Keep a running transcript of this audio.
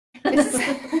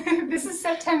This is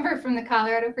September from the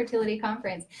Colorado Fertility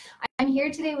Conference. I'm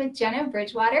here today with Jenna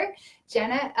Bridgewater.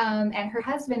 Jenna and her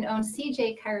husband own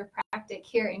CJ Chiropractic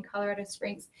here in Colorado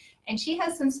Springs, and she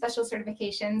has some special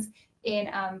certifications in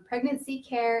pregnancy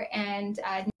care and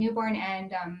newborn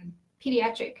and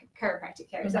pediatric chiropractic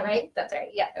care. Is that right? That's right.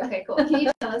 Yeah. Okay, cool. Can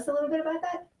you tell us a little bit about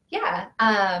that?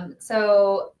 Yeah.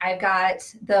 So I've got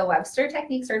the Webster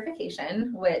Technique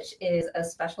certification, which is a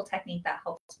special technique that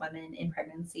helps women in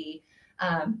pregnancy.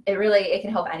 It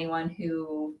can help anyone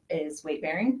who is weight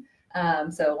bearing.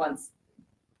 So once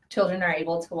children are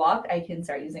able to walk, I can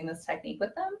start using this technique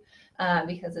with them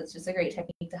because it's just a great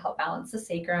technique to help balance the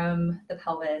sacrum, the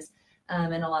pelvis,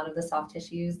 and a lot of the soft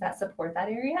tissues that support that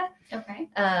area. Okay.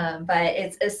 But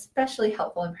it's especially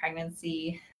helpful in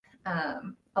pregnancy.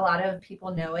 A lot of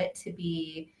people know it to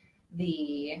be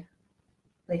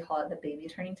they call it the baby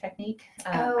turning technique.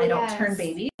 I don't turn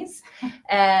babies,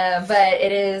 but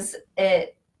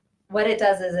what it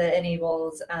does is it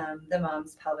enables the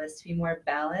mom's pelvis to be more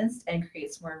balanced and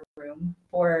creates more room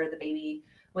for the baby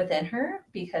within her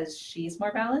because she's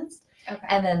more balanced. Okay.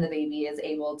 And then the baby is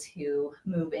able to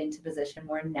move into position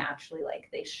more naturally like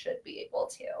they should be able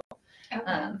to.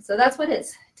 Okay. So that's what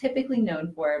it's typically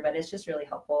known for, but it's just really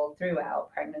helpful throughout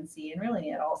pregnancy and really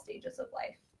at all stages of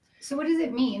life. So what does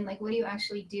it mean? Like, what do you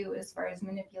actually do as far as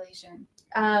manipulation?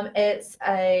 It's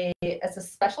a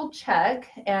special check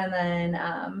and then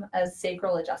a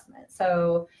sacral adjustment.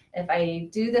 So if I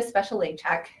do this special leg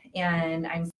check and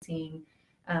I'm seeing,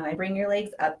 I bring your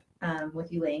legs up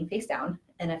with you laying face down.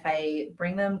 And if I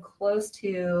bring them close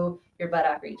to your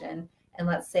buttock region, and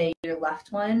let's say your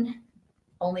left one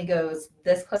only goes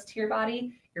this close to your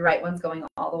body, your right one's going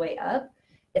all the way up,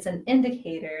 it's an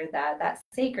indicator that that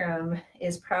sacrum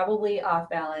is probably off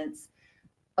balance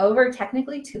over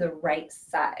technically to the right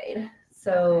side.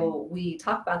 So we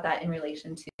talk about that in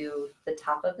relation to the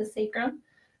top of the sacrum,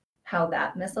 how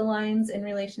that misaligns in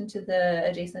relation to the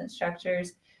adjacent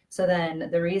structures. So then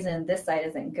the reason this side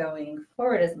isn't going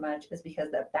forward as much is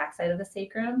because the backside of the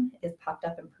sacrum is popped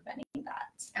up and preventing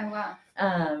that. Oh, wow.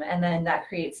 And then that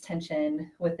creates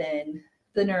tension within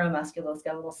the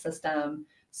neuromusculoskeletal system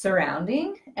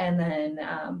surrounding. And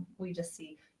then you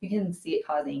can see it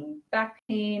causing back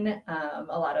pain, a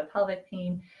lot of pelvic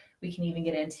pain. We can even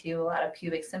get into a lot of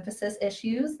pubic symphysis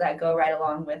issues that go right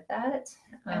along with that.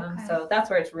 So that's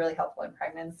where it's really helpful in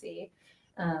pregnancy.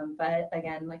 But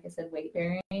again, like I said, weight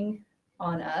bearing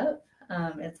on up,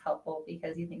 it's helpful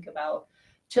because you think about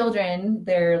children,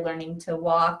 they're learning to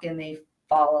walk and they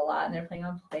fall a lot and they're playing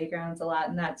on playgrounds a lot.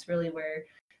 And that's really where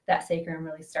that sacrum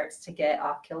really starts to get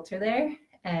off kilter there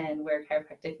and where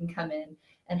chiropractic can come in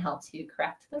and help to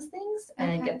correct those things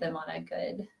and get them on a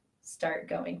good start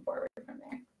going forward from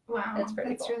there. Wow. That's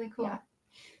cool. Really cool. Yeah.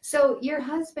 So your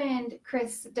husband,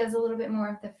 Chris, does a little bit more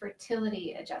of the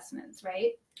fertility adjustments,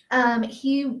 right?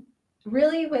 He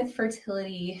really, with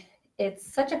fertility,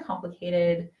 it's such a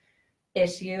complicated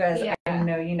issue, as I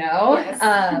know you know.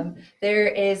 Yes. There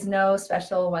is no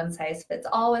special one size fits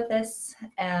all with this.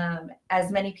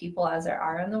 As many people as there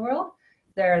are in the world,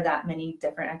 there are that many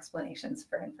different explanations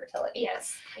for infertility.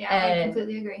 Yes. Yeah, I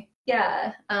completely agree.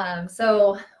 Yeah.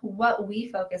 So what we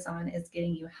focus on is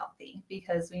getting you healthy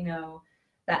because we know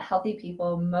that healthy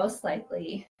people most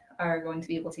likely are going to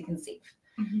be able to conceive.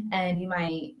 Mm-hmm. And you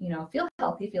might, feel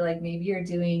healthy, feel like maybe you're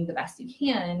doing the best you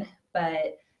can,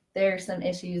 but there are some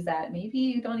issues that maybe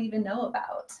you don't even know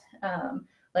about.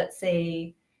 Let's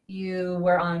say you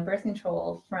were on birth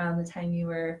control from the time you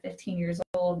were 15 years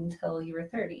old until you were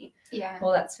 30. Yeah.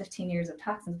 Well, that's 15 years of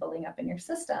toxins building up in your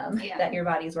system that your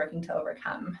body's working to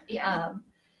overcome. Yeah.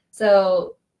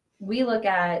 So we look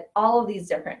at all of these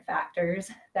different factors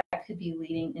that could be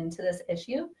leading into this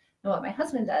issue. And what my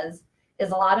husband does is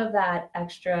a lot of that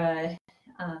extra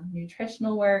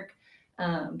nutritional work,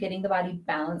 getting the body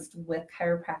balanced with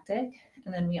chiropractic.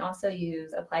 And then we also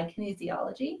use applied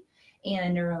kinesiology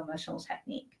and neuroemotional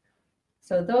technique.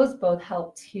 So those both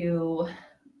help to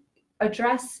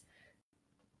address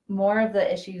more of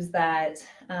the issues that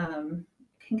can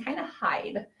kind of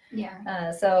hide.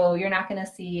 Yeah. So you're not going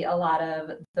to see a lot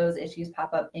of those issues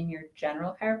pop up in your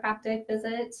general chiropractic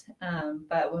visit.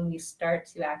 But when we start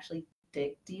to actually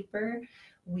dig deeper,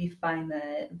 we find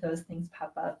that those things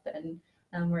pop up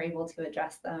and we're able to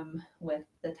address them with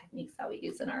the techniques that we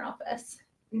use in our office.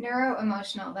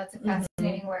 Neuroemotional, that's a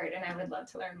fascinating word, and I would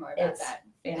love to learn more about that.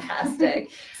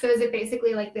 Fantastic. So is it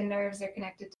basically like the nerves are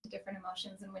connected to different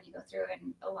emotions, and when you go through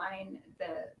and align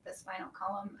the spinal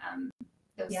column,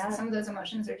 some of those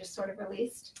emotions are just sort of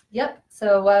released? Yep.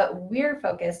 So what we're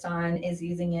focused on is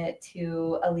using it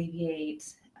to alleviate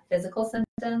physical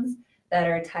symptoms that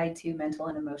are tied to mental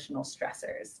and emotional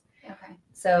stressors. Okay.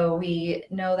 So we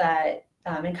know that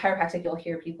in chiropractic, you'll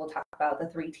hear people talk about the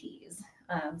 3 T's.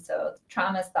 So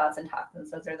traumas, thoughts, and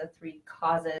toxins. Those are the 3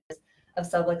 causes of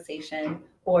subluxation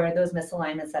or those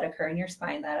misalignments that occur in your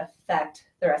spine that affect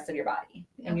the rest of your body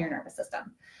and your nervous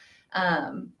system.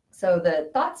 So the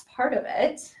thoughts part of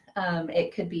it,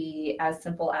 it could be as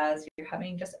simple as you're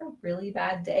having just a really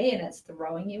bad day and it's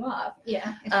throwing you off.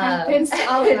 Yeah, it happens to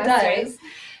all of us. It does.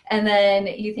 And then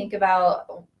you think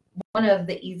about one of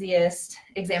the easiest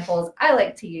examples I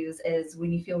like to use is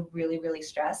when you feel really, really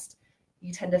stressed,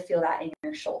 you tend to feel that in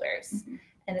your shoulders. Mm-hmm.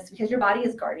 And it's because your body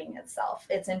is guarding itself.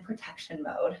 It's in protection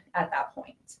mode at that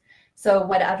point. So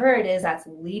whatever it is that's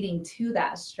leading to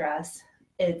that stress,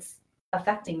 it's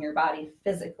affecting your body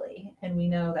physically. And we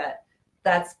know that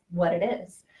that's what it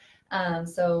is.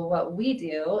 So what we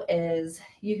do is,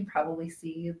 you can probably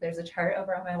see there's a chart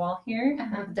over on my wall here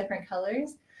with different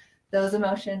colors. Those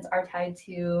emotions are tied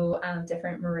to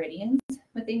different meridians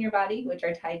within your body, which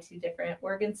are tied to different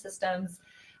organ systems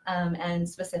and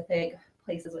specific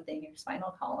places within your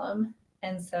spinal column.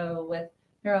 And so with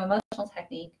neuroemotional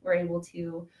technique, we're able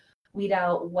to weed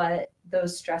out what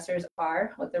those stressors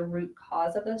are, what the root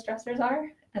cause of those stressors are,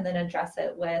 and then address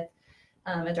it with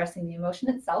addressing the emotion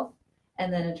itself,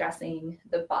 and then addressing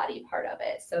the body part of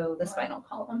it. So the spinal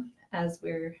column, as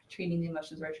we're treating the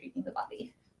emotions, we're treating the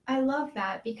body. I love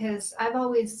that, because I've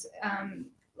always,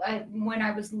 when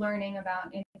I was learning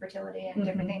about infertility and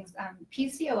different things,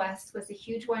 PCOS was a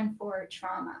huge one for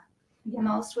trauma. Yeah.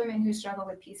 Most women who struggle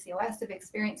with PCOS have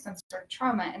experienced some sort of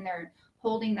trauma, and they're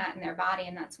holding that in their body,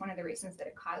 and that's one of the reasons that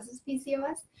it causes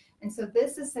PCOS. And so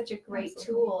this is such a great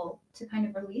tool to kind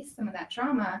of release some of that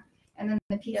trauma, and then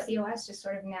the PCOS just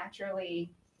sort of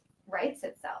naturally rights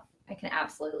itself. I can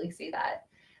absolutely see that.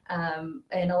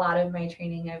 In a lot of my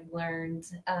training, I've learned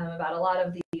about a lot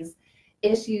of these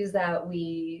issues that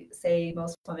we say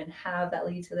most women have that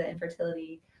lead to the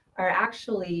infertility are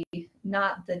actually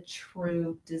not the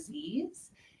true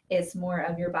disease. It's more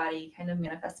of your body kind of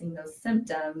manifesting those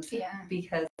symptoms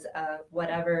because of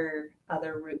whatever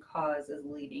other root cause is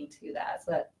leading to that.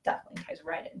 So that definitely ties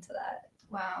right into that.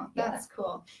 Wow, that's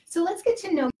cool. So let's get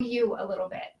to know you a little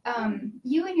bit.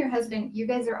 You and your husband, you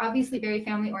guys are obviously very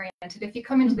family oriented. If you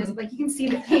come into this, like, you can see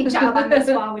the paint job on this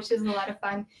wall, which is a lot of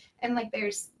fun. And like,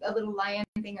 there's a little lion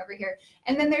thing over here.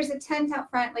 And then there's a tent out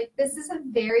front. Like, this is a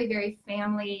very, very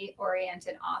family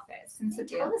oriented office. And so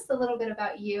tell us a little bit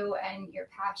about you and your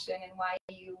passion and why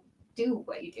you do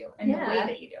what you do and the way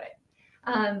that you do it.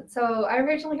 So I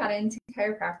originally got into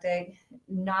chiropractic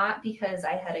not because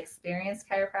I had experienced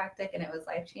chiropractic and it was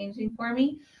life-changing for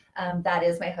me. That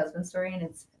is my husband's story, and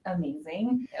it's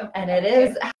amazing. Okay. And it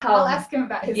is how I'll ask him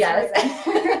about his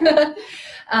story.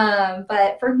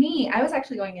 But for me, I was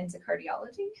actually going into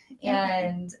cardiology,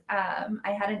 and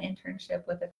I had an internship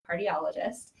with a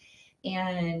cardiologist,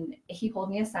 and he pulled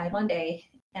me aside one day.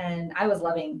 And I was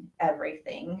loving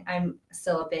everything. I'm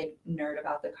still a big nerd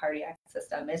about the cardiac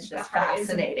system. It's just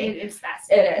fascinating. It is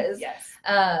fascinating. It is. Yes.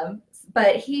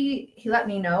 But he let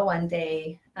me know one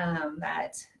day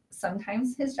that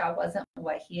sometimes his job wasn't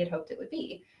what he had hoped it would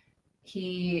be.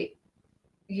 He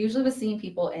usually was seeing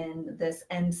people in this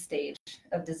end stage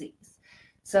of disease.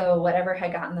 So whatever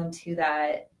had gotten them to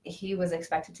that, he was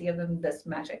expected to give them this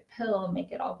magic pill,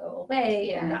 make it all go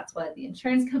away. And that's what the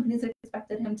insurance companies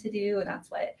expected him to do. And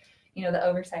that's what, the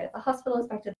oversight at the hospital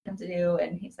expected him to do.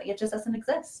 And he's like, it just doesn't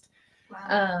exist.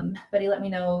 Wow. But he let me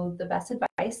know the best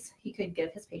advice he could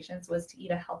give his patients was to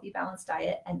eat a healthy, balanced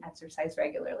diet and exercise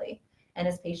regularly. And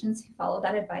his patients who followed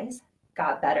that advice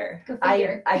got better.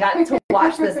 I got to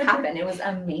watch this happen. It was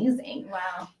amazing.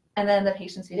 Wow. And then the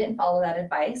patients who didn't follow that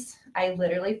advice, I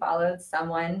literally followed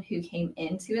someone who came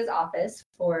into his office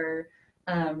for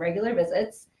regular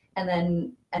visits and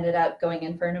then ended up going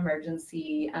in for an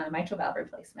emergency mitral valve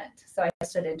replacement. So I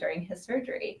stood in during his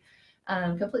surgery.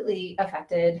 Completely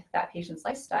affected that patient's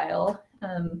lifestyle.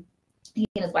 He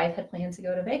and his wife had planned to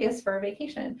go to Vegas for a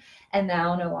vacation and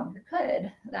now no longer could.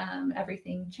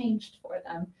 Everything changed for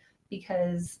them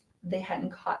because they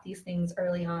hadn't caught these things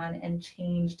early on and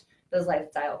changed those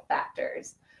lifestyle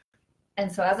factors.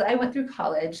 And so as I went through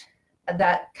college,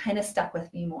 that kind of stuck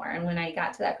with me more. And when I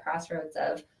got to that crossroads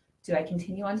of, do I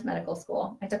continue on to medical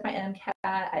school? I took my MCAT,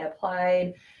 I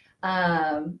applied,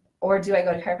 or do I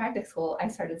go to chiropractic school? I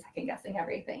started second guessing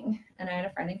everything. And I had a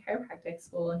friend in chiropractic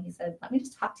school and he said, let me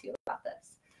just talk to you about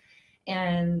this.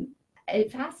 And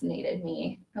it fascinated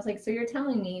me. I was like, so you're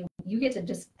telling me you get to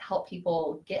just help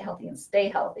people get healthy and stay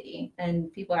healthy,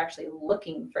 and people are actually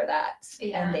looking for that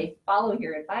and they follow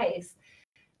your advice.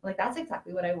 Like, that's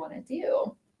exactly what I want to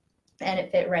do. And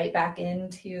it fit right back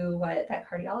into what that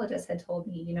cardiologist had told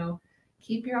me,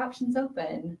 keep your options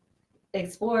open,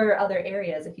 explore other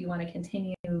areas. If you want to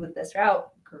continue with this route,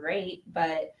 great,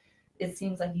 but it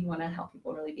seems like you want to help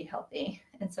people really be healthy.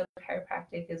 And so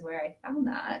chiropractic is where I found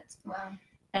that. Wow.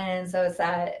 And so it's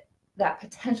that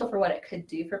potential for what it could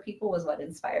do for people was what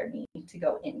inspired me to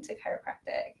go into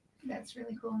chiropractic. That's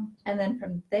really cool. And then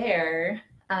from there,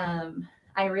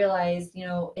 I realized,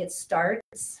 it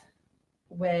starts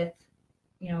with,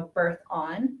 birth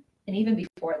on, and even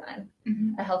before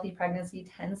then, a healthy pregnancy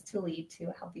tends to lead to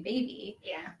a healthy baby.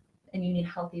 Yeah. And you need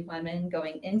healthy women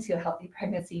going into a healthy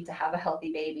pregnancy to have a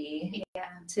healthy baby,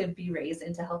 to be raised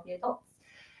into healthy adults.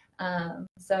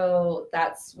 So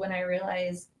that's when I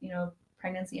realized,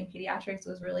 pregnancy and pediatrics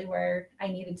was really where I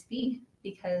needed to be,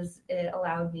 because it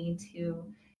allowed me to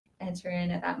enter in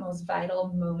at that most vital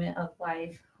moment of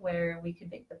life where we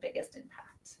could make the biggest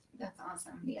impact. That's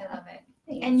awesome. Yeah. I love it.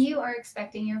 Thanks. And you are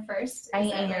expecting your first. I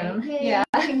am. Right? Yay. Yeah.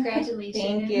 Congratulations.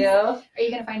 Thank you. Are you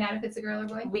going to find out if it's a girl or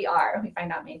boy? We are. We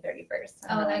find out May 31st.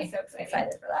 I'm really that's so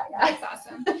excited for that. Yeah. That's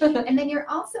awesome. And then you're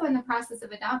also in the process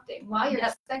of adopting. While you're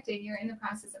expecting, you're in the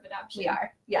process of adoption. We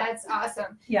are. Yeah. That's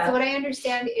awesome. Yeah. So what I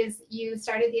understand is you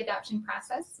started the adoption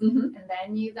process, and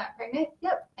then you got pregnant.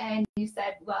 Yep. And you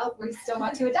said, well, we still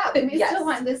want to adopt, and we still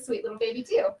want this sweet little baby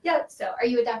too. Yep. So are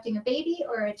you adopting a baby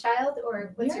or a child,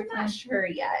 or what's your plan? We're not sure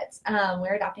yet.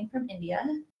 We're adopting from India.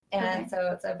 And so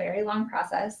it's a very long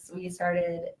process. We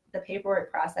started the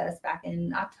paperwork process back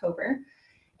in October.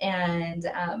 And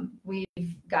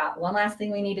we've got one last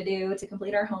thing we need to do to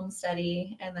complete our home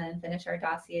study and then finish our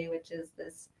dossier, which is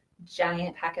this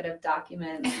giant packet of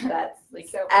documents that's like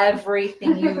so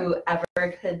everything you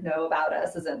ever could know about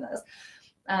us is in this.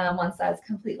 Once that's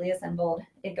completely assembled,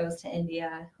 it goes to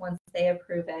India. Once they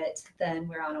approve it, then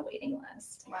we're on a waiting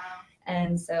list. Wow.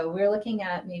 And so we're looking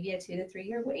at maybe a 2 to 3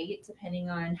 year wait, depending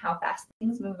on how fast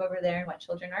things move over there and what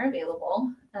children are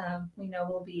available. We know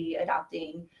we'll be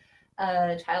adopting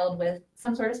a child with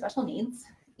some sort of special needs,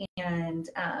 and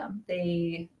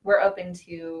we're open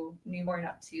to newborn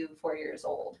up to 4 years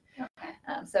old. Okay.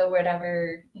 So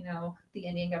whatever, the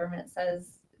Indian government says,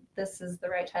 this is the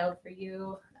right child for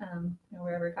you,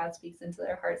 wherever God speaks into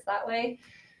their hearts that way,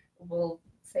 we'll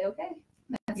say, okay.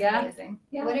 That's amazing.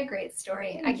 Yeah. What a great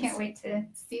story. Thanks. I can't wait to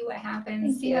see what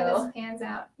happens, see how this pans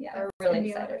out. Yeah, we're really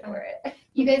excited for it.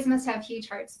 You guys must have huge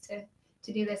hearts to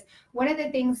do this. One of the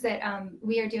things that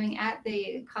we are doing at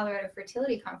the Colorado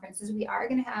Fertility Conference is we are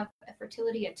going to have a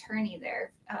fertility attorney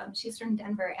there. She's from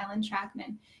Denver, Ellen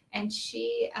Trackman, and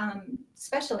she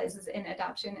specializes in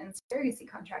adoption and surrogacy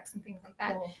contracts and things like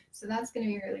that. Cool. So that's going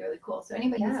to be really, really cool. So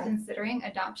anybody who's considering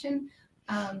adoption,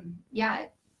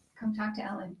 come talk to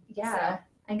Ellen. Yeah. So.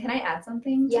 And can I add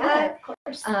something to that? Of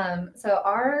course. So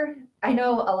I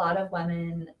know a lot of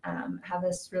women have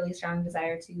this really strong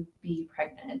desire to be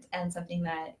pregnant, and something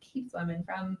that keeps women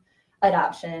from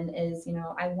adoption is,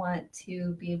 I want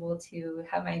to be able to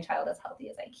have my child as healthy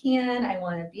as I can. I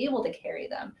want to be able to carry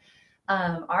them.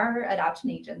 Our adoption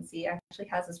agency actually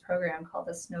has this program called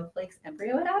the Snowflakes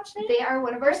Embryo Adoption. They are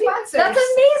one of our sponsors. That's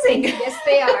amazing. Yes,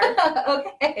 they are.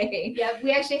 Okay. Yeah,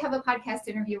 we actually have a podcast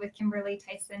interview with Kimberly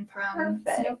Tyson from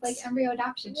Snowflake Embryo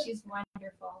Adoption. She's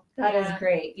wonderful. That is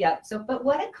great. Yep. So, but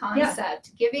what a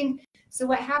concept. So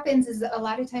what happens is a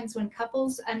lot of times when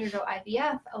couples undergo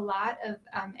IVF, a lot of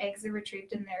eggs are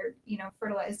retrieved and they're,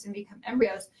 fertilized and become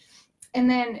embryos. And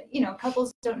then,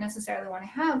 couples don't necessarily want to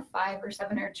have 5 or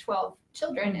 7 or 12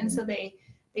 children. And so they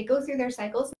go through their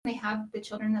cycles and they have the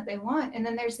children that they want. And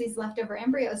then there's these leftover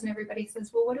embryos, and everybody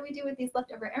says, well, what do we do with these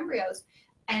leftover embryos?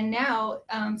 And now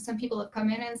some people have come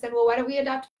in and said, well, why don't we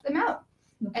adopt them out?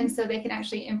 And so they can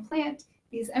actually implant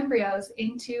these embryos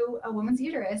into a woman's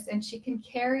uterus, and she can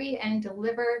carry and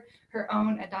deliver her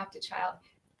own adopted child.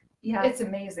 Yeah, it's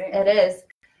amazing. It is.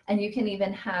 And you can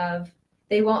even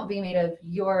they won't be made of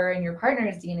your and your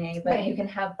partner's DNA, but you can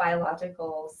have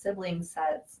biological sibling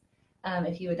sets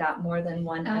if you adopt more than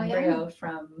one embryo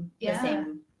from the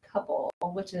same couple,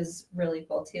 which is really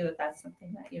cool too, if that's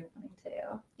something that you're wanting to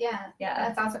do. Yeah,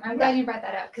 that's awesome. I'm glad you brought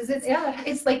that up, because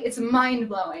it's mind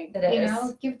blowing. It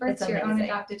is. Give birth to your own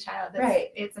adopted child.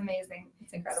 It's amazing.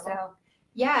 It's incredible. So,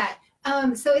 yeah.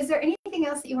 So is there anything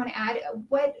else that you want to add?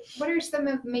 What are some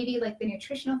of maybe like the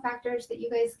nutritional factors that you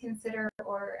guys consider,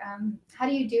 or how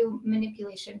do you do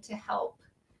manipulation to help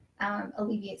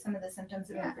alleviate some of the symptoms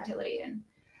of infertility?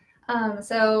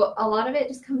 So a lot of it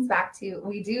just comes back to,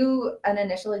 we do an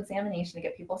initial examination to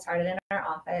get people started in our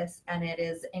office, and it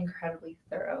is incredibly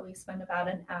thorough. We spend about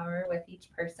an hour with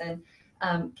each person.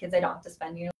 Kids, I don't have to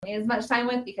spend as much time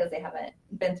with because they haven't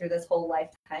been through this whole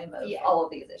lifetime of all of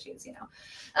these issues,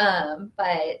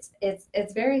 but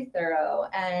it's very thorough,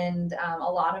 and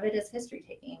a lot of it is history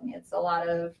taking. It's a lot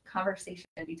of conversation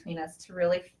between us to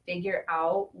really figure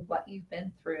out what you've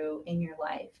been through in your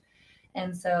life.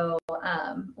 And so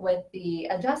with the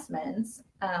adjustments,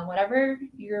 whatever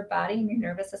your body and your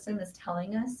nervous system is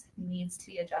telling us needs to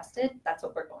be adjusted, that's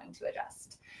what we're going to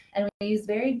adjust. And we use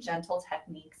very gentle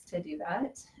techniques to do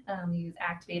that. We use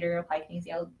activator, applied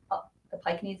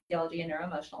kinesiology, and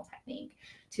neuroemotional technique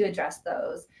to address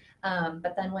those.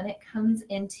 But then when it comes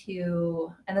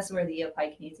into, and this is where the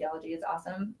applied kinesiology is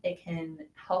awesome, it can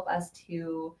help us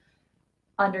to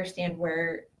understand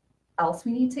where else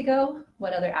we need to go,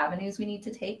 what other avenues we need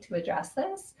to take to address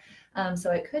this.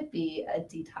 So it could be a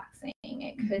detoxing,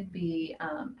 it could be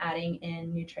adding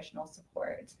in nutritional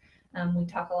support. We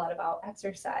talk a lot about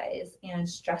exercise and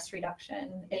stress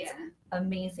reduction. It's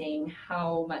amazing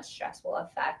how much stress will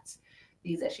affect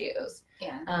these issues.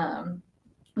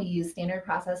 We use standard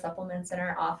process supplements in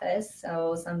our office.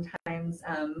 So sometimes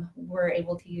we're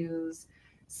able to use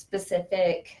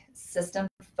specific system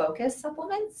focused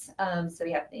supplements. So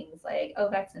we have things like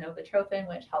Ovex and Ovotropin,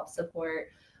 which help support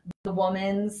the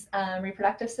woman's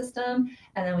reproductive system.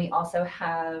 And then we also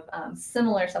have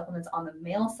similar supplements on the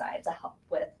male side to help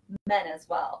with men as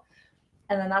well.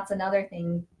 And then that's another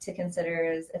thing to consider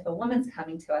is if a woman's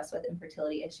coming to us with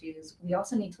infertility issues, we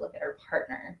also need to look at her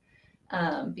partner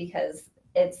because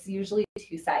it's usually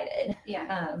two-sided.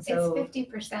 So it's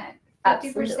 50%.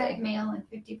 50% male and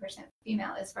 50%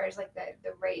 female as far as like the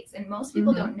rates, and most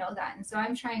people don't know that. And so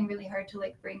I'm trying really hard to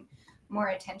like bring more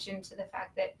attention to the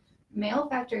fact that male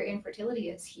factor infertility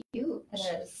is huge.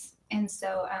 It is. And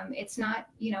so it's not,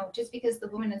 just because the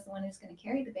woman is the one who's going to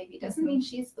carry the baby doesn't mean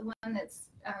she's the one that's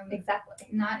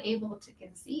not able to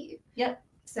conceive.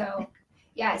 So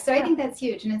so I think that's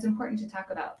huge, and it's important to talk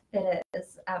about. It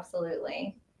is,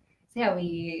 absolutely. So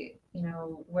we,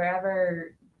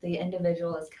 wherever the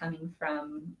individual is coming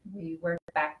from, we work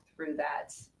back through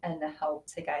that and help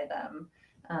to guide them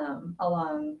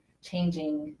along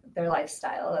changing their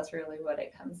lifestyle. That's really what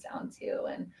it comes down to,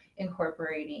 and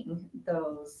incorporating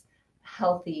those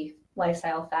healthy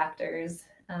lifestyle factors.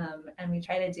 And we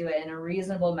try to do it in a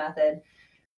reasonable method.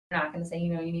 We're not going to say,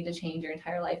 you need to change your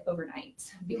entire life overnight,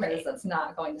 because that's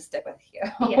not going to stick with you.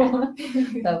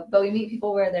 But we meet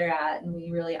people where they're at, and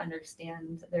we really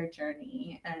understand their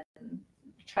journey and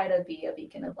try to be a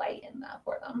beacon of light in that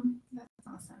for them. That's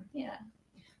awesome.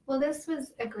 Well, this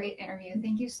was a great interview.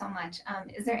 Thank you so much.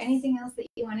 Is there anything else that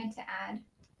you wanted to add?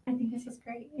 I think this is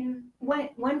great.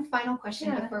 One final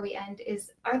question before we end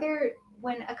is,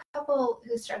 when a couple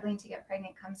who's struggling to get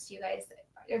pregnant comes to you guys,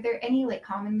 are there any like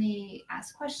commonly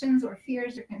asked questions or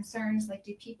fears or concerns? Like,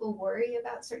 do people worry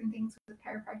about certain things with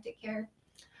chiropractic care?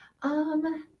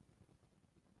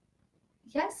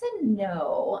 Yes and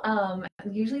no.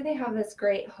 Usually they have this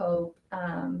great hope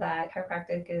that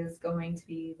chiropractic is going to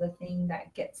be the thing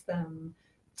that gets them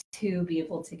to be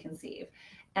able to conceive.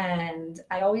 And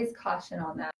I always caution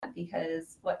on that,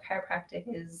 because what chiropractic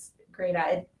is great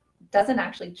at, it doesn't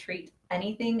actually treat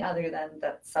anything other than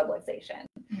the subluxation.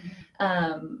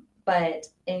 But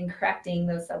in correcting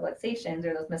those subluxations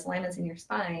or those misalignments in your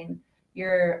spine,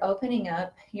 you're opening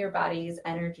up your body's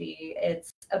energy,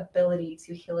 its ability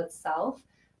to heal itself,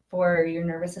 for your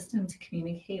nervous system to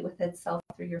communicate with itself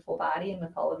through your full body and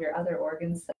with all of your other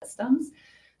organ systems.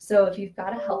 So if you've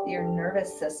got a healthier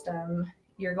nervous system,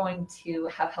 you're going to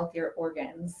have healthier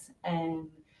organs. And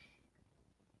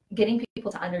getting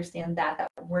people to understand that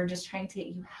we're just trying to get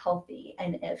you healthy.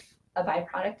 And if a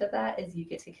byproduct of that is you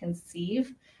get to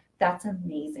conceive, that's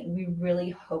amazing. We really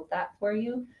hope that for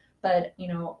you. But,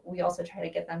 we also try to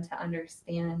get them to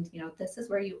understand, this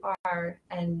is where you are,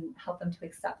 and help them to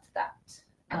accept that.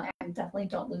 Definitely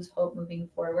don't lose hope moving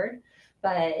forward.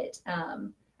 But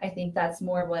I think that's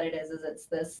more what it is it's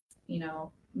this,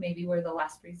 maybe we're the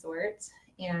last resort,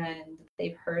 and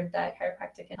they've heard that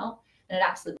chiropractic can help, and it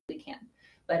absolutely can.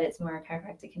 But it's more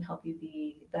chiropractic can help you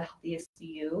be the healthiest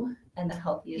you, and the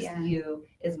healthiest you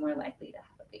is more likely to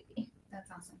have a baby. That's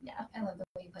awesome. I love the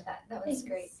way you put that. That was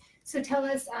great. So tell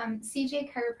us,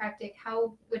 CJ Chiropractic,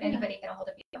 how would anybody get a hold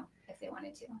of you if they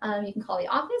wanted to? You can call the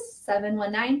office,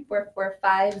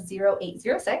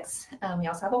 719-445-0806. We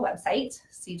also have a website,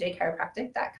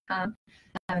 cjchiropractic.com.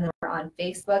 And then we're on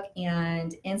Facebook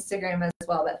and Instagram as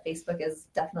well, but Facebook is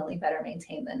definitely better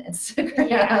maintained than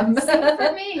Instagram. Same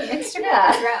for me.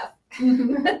 Instagram is rough.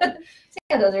 So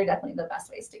yeah, those are definitely the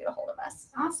best ways to get a hold of us.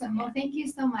 Awesome. Well, thank you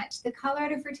so much. The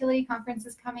Colorado Fertility Conference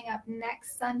is coming up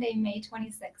next Sunday, May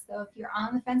 26th. So if you're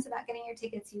on the fence about getting your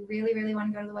tickets, you really, really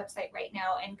want to go to the website right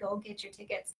now and go get your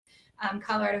tickets.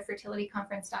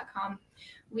 ColoradoFertilityConference.com.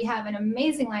 We have an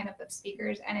amazing lineup of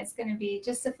speakers, and it's going to be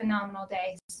just a phenomenal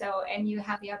day. So, and you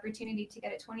have the opportunity to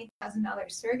get a $20,000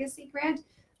 surrogacy grant,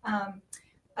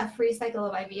 a free cycle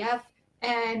of IVF,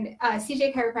 and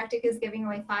CJ Chiropractic is giving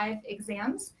away 5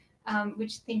 exams,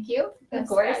 which thank you. That's of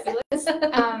course. Fabulous.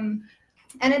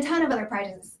 And a ton of other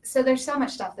prizes. So there's so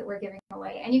much stuff that we're giving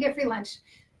away, and you get free lunch.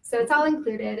 So it's all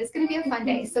included. It's going to be a fun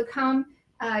day. So come,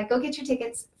 go get your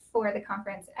tickets for the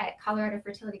conference at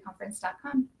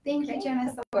ColoradoFertilityConference.com. Thank you, Jenna,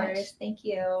 so much. Of course. Thank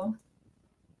you.